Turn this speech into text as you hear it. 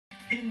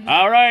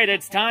All right,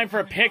 it's time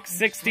for pick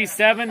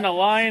 67. The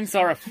Lions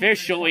are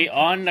officially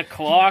on the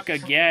clock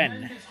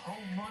again.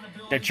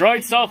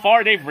 Detroit, so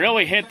far, they've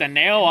really hit the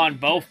nail on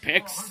both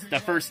picks, the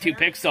first two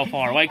picks so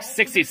far. Like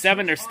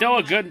 67, there's still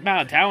a good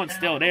amount of talent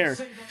still there.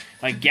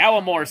 Like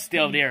Gallimore's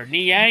still there.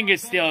 Niang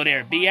is still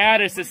there.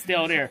 Beatis is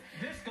still there.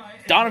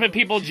 Donovan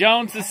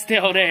People-Jones is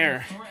still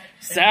there.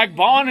 Zach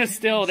Bond is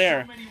still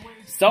there.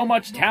 So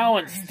much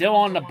talent still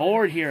on the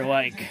board here.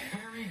 Like,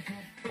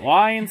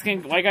 Lions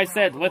can, like I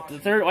said, with the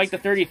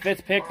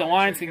 35th pick, the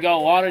Lions can go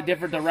a lot of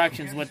different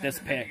directions with this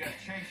pick.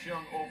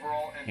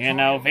 You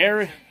know,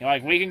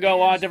 we can go a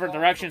lot of different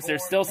directions.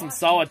 There's still some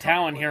solid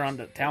talent here on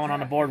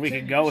the board. We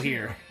can go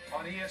here.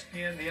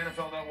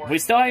 We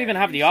still even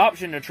have the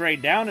option to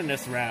trade down in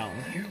this round,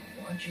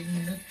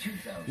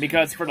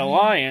 because for the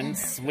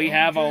Lions, we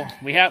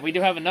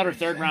do have another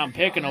third-round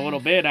pick in a little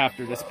bit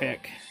after this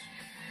pick,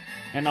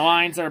 and the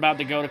Lions are about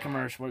to go to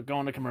commercial. We're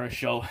going to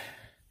commercial.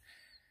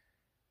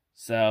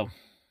 So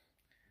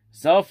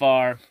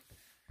far,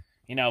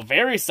 you know,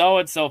 very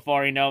solid so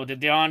far. You know, the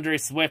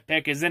DeAndre Swift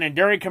pick is in, and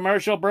during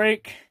commercial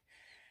break,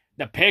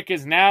 the pick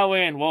is now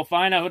in. We'll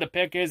find out who the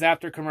pick is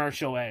after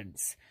commercial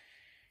ends.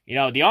 You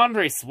know,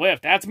 DeAndre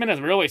Swift, that's been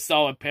a really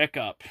solid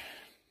pickup.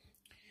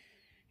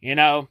 You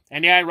know,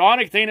 and the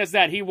ironic thing is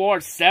that he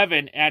wore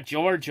 7 at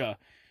Georgia,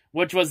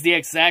 which was the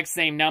exact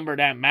same number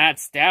that Matt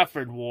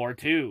Stafford wore,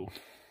 too.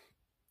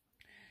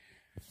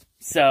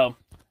 So,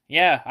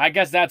 yeah, I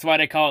guess that's why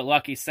they call it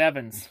Lucky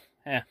Sevens.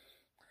 Yeah.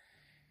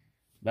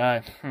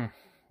 But,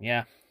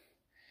 yeah.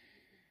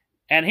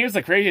 And here's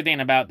the crazy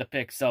thing about the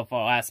pick so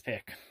far, last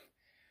pick.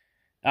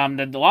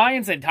 The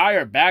Lions'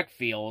 entire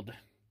backfield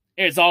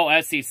is all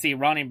SEC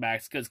running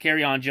backs, because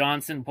Kerryon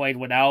Johnson played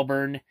with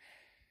Auburn,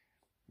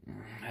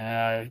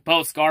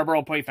 Bo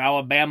Scarborough played for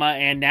Alabama,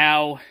 and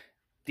now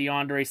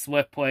DeAndre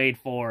Swift played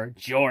for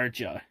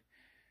Georgia.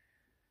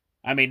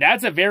 I mean,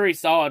 that's a very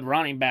solid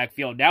running back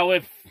field. Now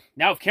if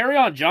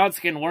Kerryon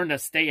Johnson can learn to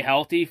stay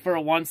healthy for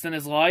once in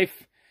his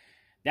life,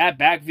 that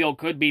backfield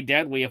could be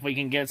deadly if we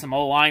can get some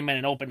O-linemen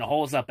and open the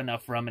holes up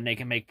enough for them and they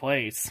can make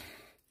plays.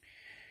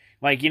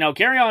 Like, you know,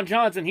 Kerryon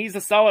Johnson, he's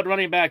a solid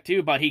running back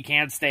too, but he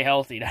can't stay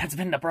healthy. That's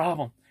been the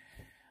problem.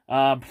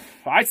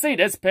 I'd say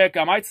this pick,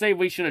 I'd say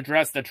we should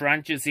address the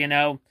trenches, you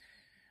know.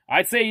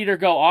 I'd say either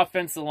go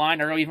offensive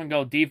line or even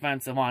go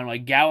defensive line.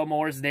 Like,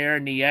 Gallimore's there,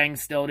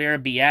 Niang's still there,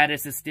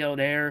 Beatis is still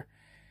there.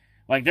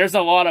 Like, there's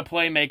a lot of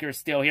playmakers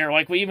still here.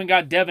 Like, we even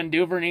got Devin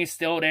Duvernay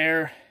still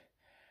there.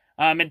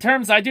 In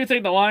terms, I do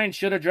think the Lions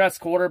should address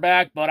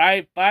quarterback, but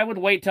I would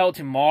wait till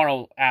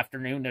tomorrow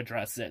afternoon to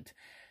address it.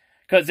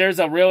 Because there's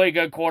a really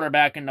good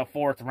quarterback in the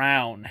 4th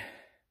round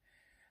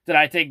that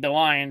I think the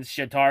Lions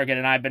should target,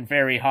 and I've been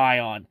very high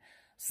on.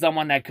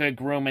 Someone that could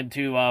groom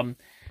into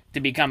to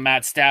become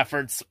Matt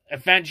Stafford's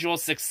eventual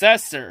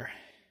successor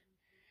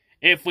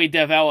if we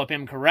develop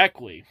him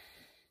correctly.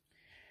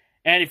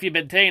 And if you've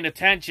been paying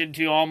attention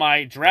to all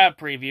my draft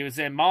previews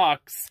and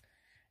mocks,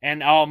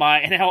 and all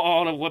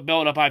the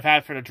build-up I've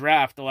had for the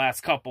draft the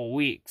last couple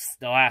weeks,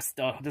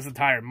 this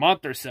entire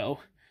month or so,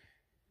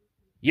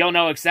 you'll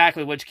know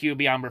exactly which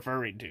QB I'm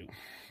referring to.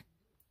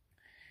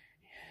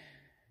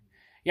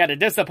 Yeah, the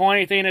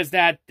disappointing thing is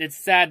that it's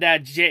sad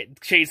that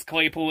Chase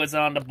Claypool is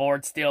on the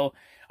board still.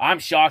 I'm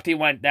shocked he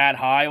went that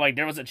high. Like,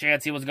 there was a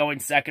chance he was going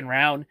 2nd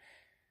round.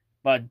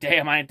 But,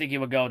 damn, I didn't think he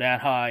would go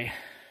that high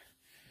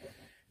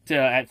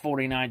at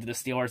 49 to the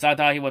Steelers. I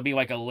thought he would be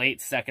like a late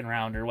 2nd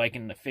rounder, like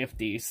in the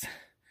 50s.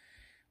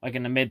 Like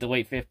in the mid to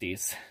late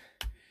 50s.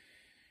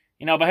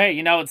 You know, but hey,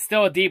 you know, it's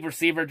still a deep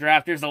receiver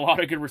draft. There's a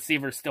lot of good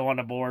receivers still on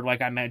the board,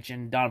 like I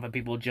mentioned. Donovan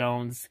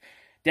People-Jones,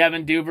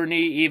 Devin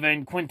Duvernay,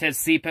 even Quintez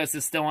Cephas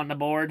is still on the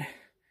board.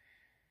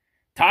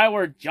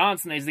 Tyler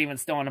Johnson is even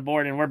still on the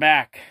board, and we're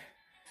back.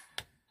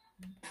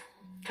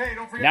 Hey,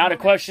 now the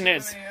question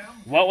is,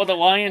 what will the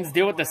Lions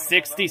do with the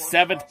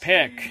 67th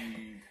pick?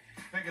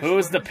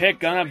 Who's the pick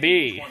gonna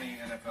be?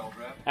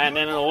 And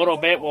then in a little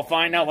bit, we'll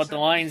find out what the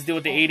Lions do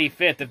with the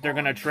 85th, if they're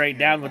going to trade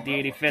down with the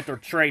 85th or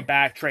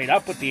trade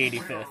up with the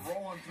 85th.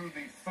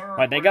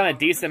 But they got a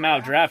decent amount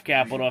of draft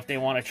capital if they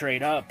want to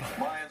trade up.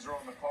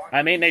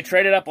 I mean, they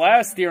traded up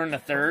last year in the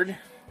 3rd.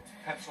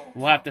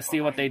 We'll have to see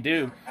what they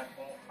do.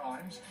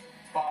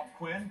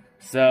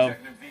 So,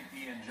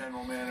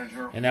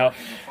 you know,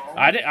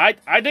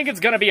 I think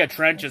it's going to be a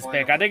trenches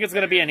pick. I think it's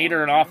going to be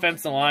either an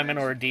offensive lineman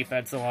or a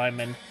defensive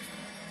lineman.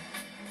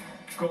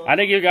 I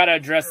think you got to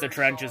address the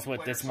trenches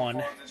with this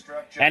one.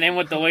 And then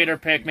with the later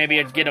pick,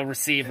 maybe get a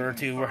receiver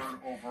to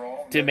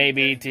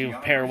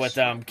pair with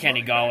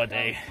Kenny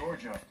Golladay.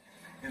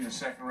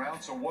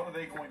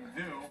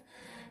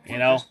 You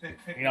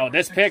know,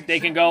 this pick,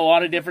 they can go a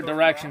lot of different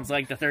directions,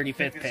 like the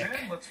 35th pick.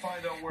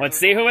 Let's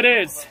see who it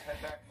is.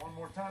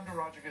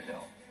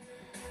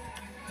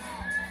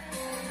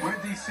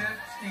 With the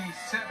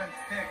 67th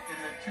pick in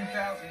the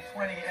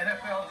 2020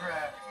 NFL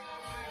Draft,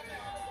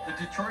 the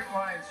Detroit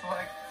Lions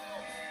select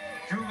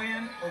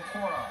Julian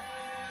Okwara,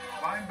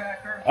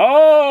 linebacker.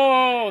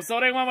 Oh,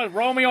 so they went with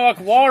Romeo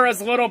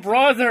Okwara's little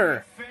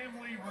brother.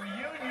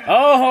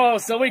 Oh,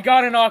 so we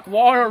got an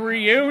Okwara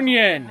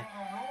reunion.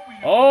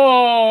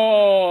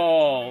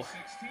 Oh!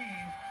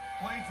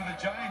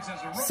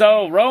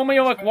 So,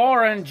 Romeo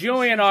Okwara and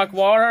Julian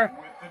Okwara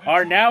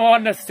are now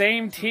on the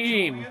same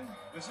team.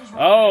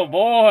 Oh,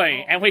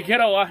 boy. And we get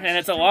and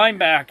it's a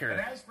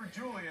linebacker.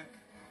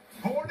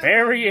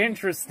 Very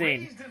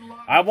interesting.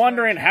 I'm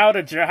wondering how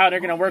they're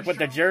going to work with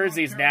the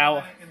jerseys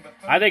now.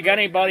 I think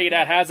anybody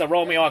that has a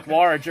Romeo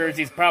Okwara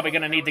jersey is probably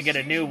going to need to get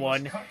a new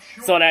one.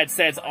 So that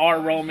says R.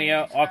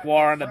 Romeo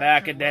Okwara on the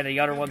back, and then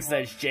the other one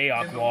says J.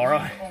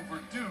 Okwara.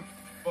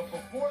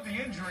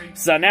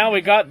 So now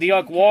we got the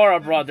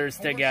Okwara brothers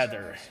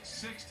together.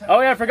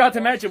 Oh yeah, I forgot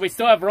to mention, we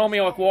still have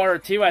Romeo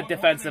Okwara too at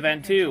defensive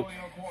end too.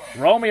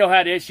 Romeo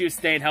had issues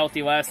staying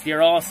healthy last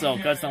year also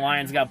because the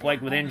Lions got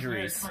plagued with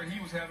injuries.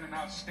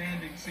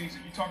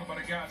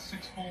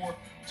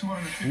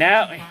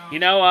 Now, you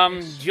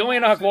know,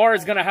 Julian Okwara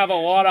is going to have a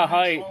lot of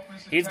height.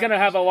 He's going to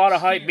have a lot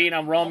of height being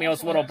on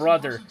Romeo's little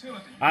brother.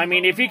 I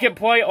mean, if he could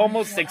play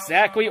almost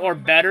exactly or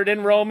better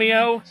than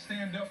Romeo,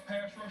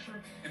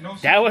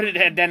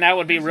 that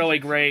would be really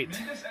great.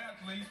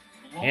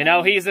 You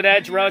know, he's an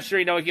edge rusher.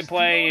 You know, he can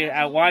play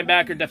at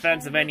linebacker,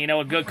 defensive end. You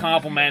know, a good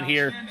compliment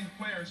here.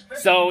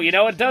 So, you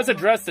know, it does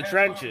address the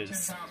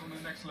trenches.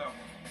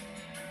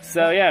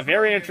 So, yeah,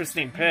 very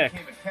interesting pick.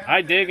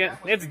 I dig it.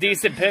 It's a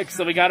decent pick,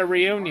 so we got a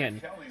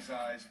reunion.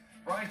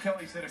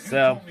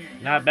 So,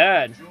 not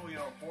bad.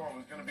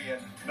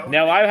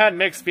 No, I had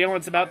mixed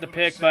feelings about the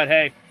pick, but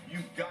hey,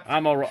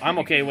 I'm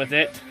okay with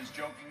it.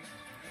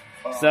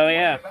 So,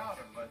 yeah,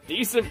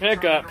 decent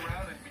pickup.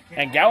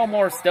 And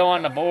Gallimore's still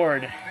on the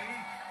board.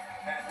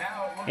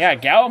 Yeah,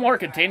 Gallimore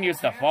continues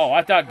to fall.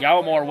 I thought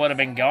Gallimore would have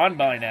been gone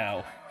by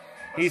now.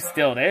 He's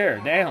still there.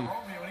 Damn.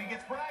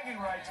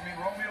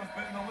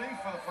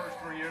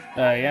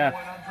 Yeah.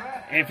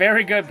 A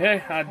very good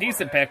pick.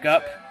 Decent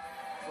pickup.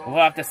 We'll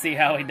have to see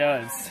how he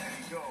does.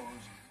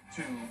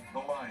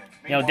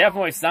 You know,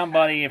 definitely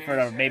somebody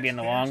for maybe in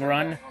the long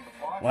run.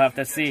 We'll have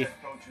to see.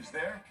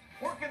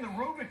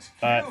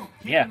 But,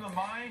 yeah.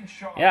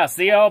 Yeah,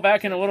 see y'all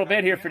back in a little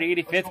bit here for the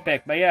 85th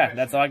pick. But, yeah,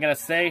 that's all I got to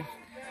say.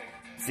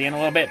 See you in a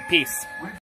little bit. Peace.